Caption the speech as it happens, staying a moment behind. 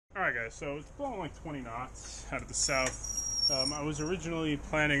Alright guys, so it's blowing like 20 knots out of the south. I was originally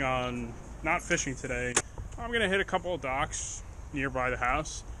planning on not fishing today. I'm going to hit a couple of docks nearby the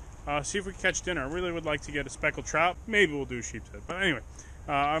house, see if we can catch dinner. I really would like to get a speckled trout. Maybe we'll do sheep's head. But anyway,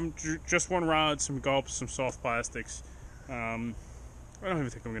 I'm just one rod, some gulps, some soft plastics. I don't even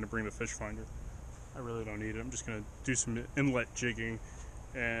think I'm going to bring the fish finder. I really don't need it. I'm just going to do some inlet jigging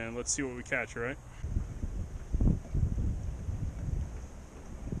and let's see what we catch, alright?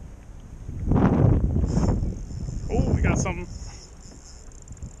 Oh, we got something.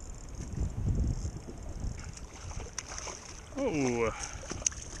 Oh,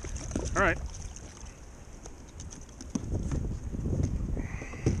 all right.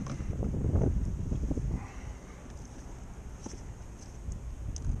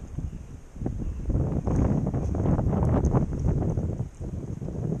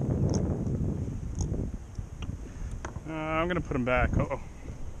 I'm gonna put him back. Uh-oh.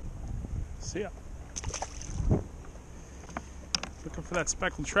 See ya. Looking for that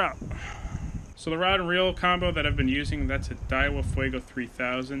speckled trout. So the rod and reel combo that I've been using, that's a Daiwa Fuego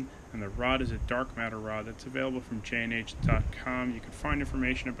 3000, and the rod is a dark matter rod that's available from jnh.com. You can find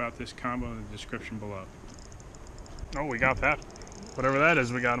information about this combo in the description below. Oh, we got that. Whatever that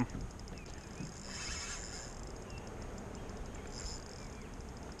is, we got him.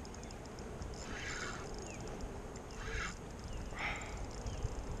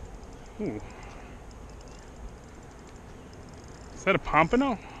 Ooh. Is that a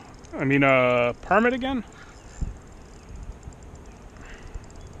pompano? I mean, permit again?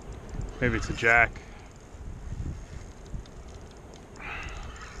 Maybe it's a jack.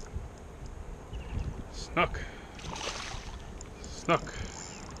 Snook. Snook.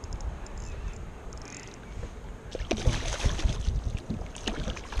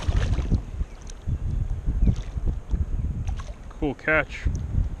 Cool catch.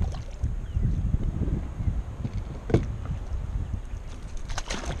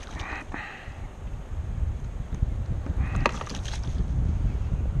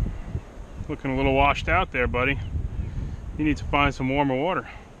 Looking a little washed out there, buddy. You need to find some warmer water.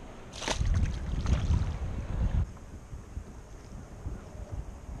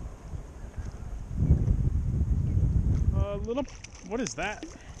 What is that?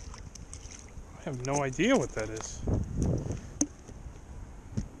 I have no idea what that is.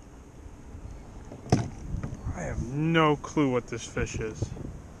 I have no clue what this fish is.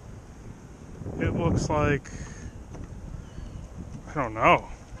 It looks like, I don't know.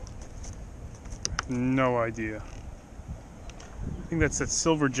 No idea. I think that's that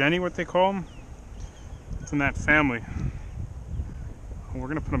silver Jenny, what they call them. It's in that family. We're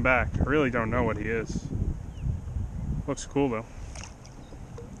gonna put him back. I really don't know what he is. Looks cool though.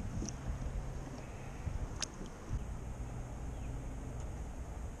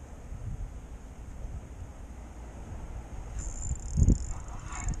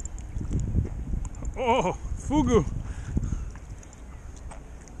 Oh, FUGU.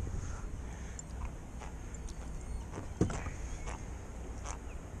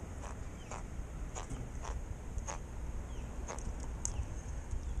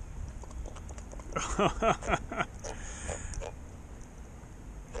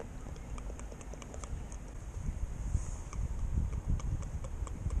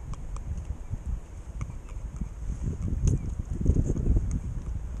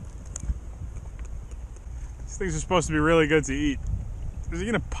 These things are supposed to be really good to eat. Is he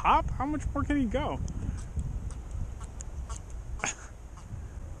gonna pop? How much more can he go?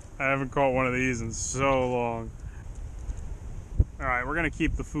 I haven't caught one of these in so long. Alright, we're gonna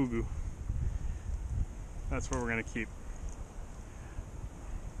keep the FUGU. That's what we're gonna keep.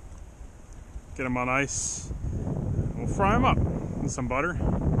 Get him on ice. We'll fry him up with some butter.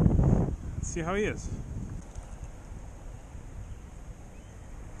 Let's see how he is.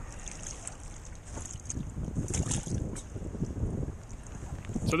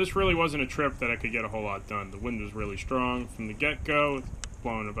 So this really wasn't a trip that I could get a whole lot done. The wind was really strong from the get-go,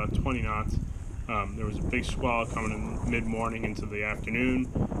 blowing about 20 knots. There was a big squall coming in mid-morning into the afternoon,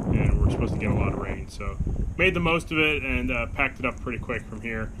 and we're supposed to get a lot of rain. So made the most of it and packed it up pretty quick from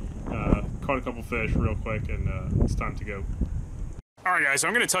here. Caught a couple fish real quick, and it's time to go. Alright guys,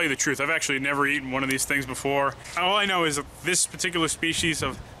 I'm going to tell you the truth. I've actually never eaten one of these things before. All I know is that this particular species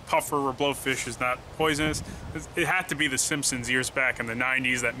of puffer or blowfish is not poisonous. It had to be the Simpsons years back in the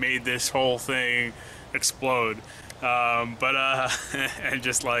 90s that made this whole thing explode. And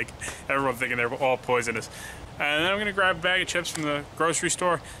just like everyone thinking they're all poisonous. And then I'm gonna grab a bag of chips from the grocery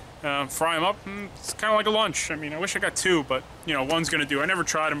store, fry them up, and it's kind of like a lunch. I mean, I wish I got two, but you know, one's gonna do. I never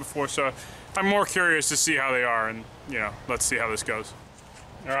tried them before, so I'm more curious to see how they are, and you know, let's see how this goes.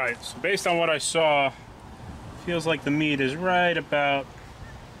 Alright, so based on what I saw, feels like the meat is right about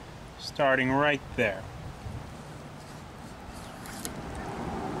starting right there.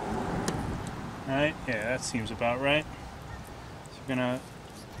 Right? Yeah, that seems about right. So we're gonna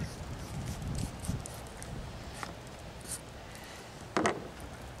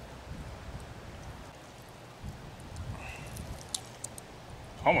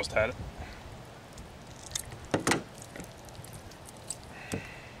almost had it.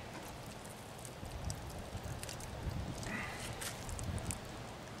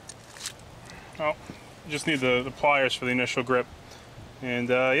 Oh, just need the pliers for the initial grip. And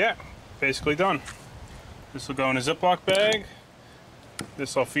yeah, basically done. This will go in a Ziploc bag.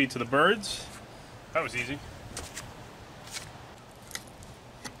 This I'll feed to the birds. That was easy.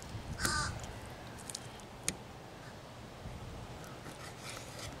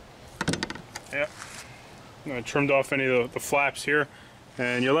 Yeah. I trimmed off any of the flaps here,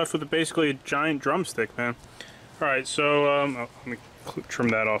 and you're left with basically a giant drumstick, man. Alright, so let me trim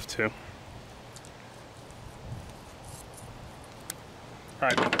that off too.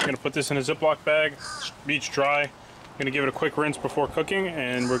 Alright, I'm going to put this in a Ziploc bag. Meat's dry. I'm going to give it a quick rinse before cooking,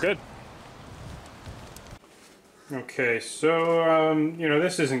 and we're good. Okay, so, you know,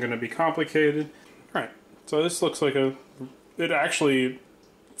 this isn't going to be complicated. Alright, so this looks like it actually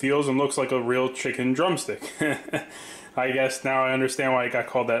feels and looks like a real chicken drumstick. I guess now I understand why it got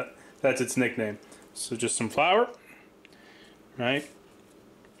called that. That's its nickname. So just some flour, right?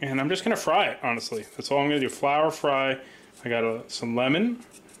 And I'm just going to fry it, honestly. That's all I'm going to do. Flour, fry. I got some lemon,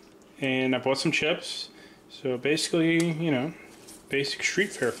 and I bought some chips. So basically, you know, basic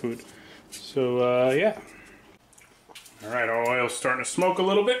street fair food. So, yeah. Alright, our oil's starting to smoke a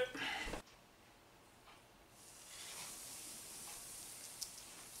little bit.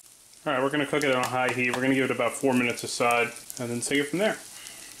 Alright, we're going to cook it on high heat. We're going to give it about 4 minutes aside, and then take it from there.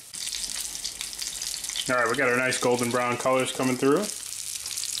 Alright, we got our nice golden brown colors coming through.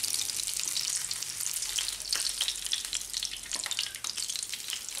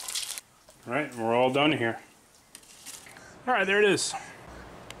 Alright, we're all done here. Alright, there it is.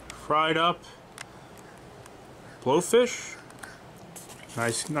 Fried up blowfish.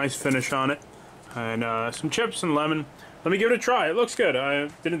 Nice finish on it. And some chips and lemon. Let me give it a try. It looks good.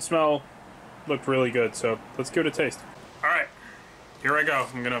 It didn't smell, looked really good, so let's give it a taste. Alright, here I go.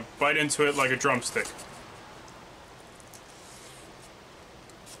 I'm gonna bite into it like a drumstick.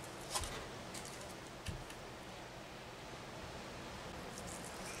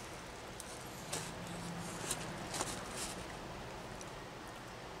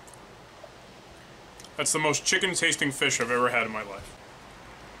 That's the most chicken tasting fish I've ever had in my life.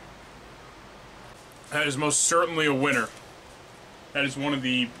 That is most certainly a winner. That is one of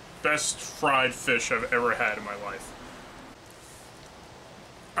the best fried fish I've ever had in my life.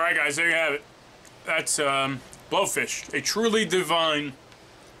 Alright guys, there you have it. That's blowfish. A truly divine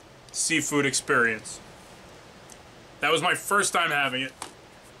seafood experience. That was my first time having it.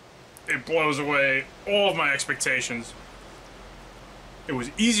 It blows away all of my expectations. It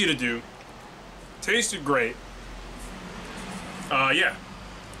was easy to do. Tasted great. Yeah.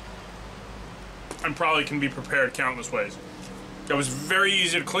 And probably can be prepared countless ways. That was very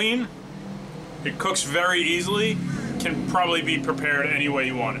easy to clean. It cooks very easily. Can probably be prepared any way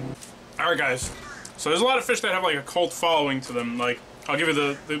you want it. Alright guys, so there's a lot of fish that have like a cult following to them. Like, I'll give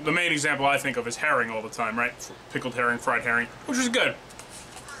you the main example I think of is herring all the time, right? Pickled herring, fried herring, which is good.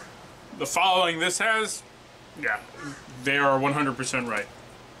 The following this has, yeah, they are 100% right.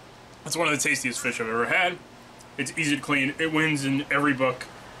 It's one of the tastiest fish I've ever had. It's easy to clean. It wins in every book.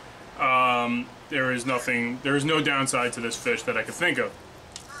 There is no downside to this fish that I could think of.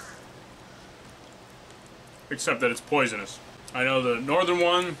 Except that it's poisonous. I know the northern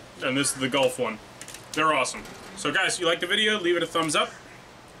one, and this is the Gulf one. They're awesome. So guys, if you liked the video, leave it a thumbs up.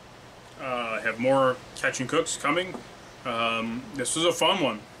 I have more catch and cooks coming. This was a fun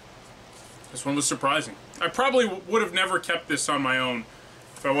one. This one was surprising. I probably would have never kept this on my own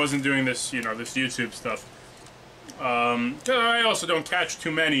if I wasn't doing this, you know, this YouTube stuff. I also don't catch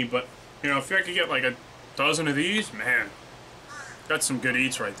too many, but, you know, if I could get like a dozen of these, man, that's some good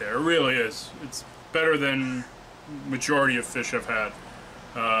eats right there. It really is. It's better than majority of fish I've had.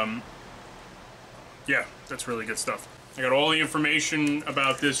 Yeah, that's really good stuff. I got all the information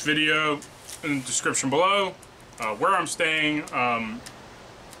about this video in the description below, where I'm staying, the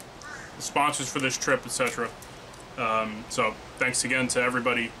sponsors for this trip, etc. So thanks again to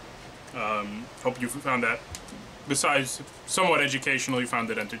everybody. Hope you found that, besides somewhat educational, you found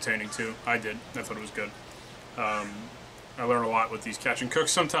it entertaining too. I did. I thought it was good. I learn a lot with these catch and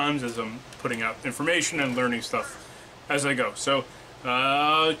cooks sometimes as I'm putting out information and learning stuff as I go. So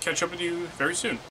catch up with you very soon.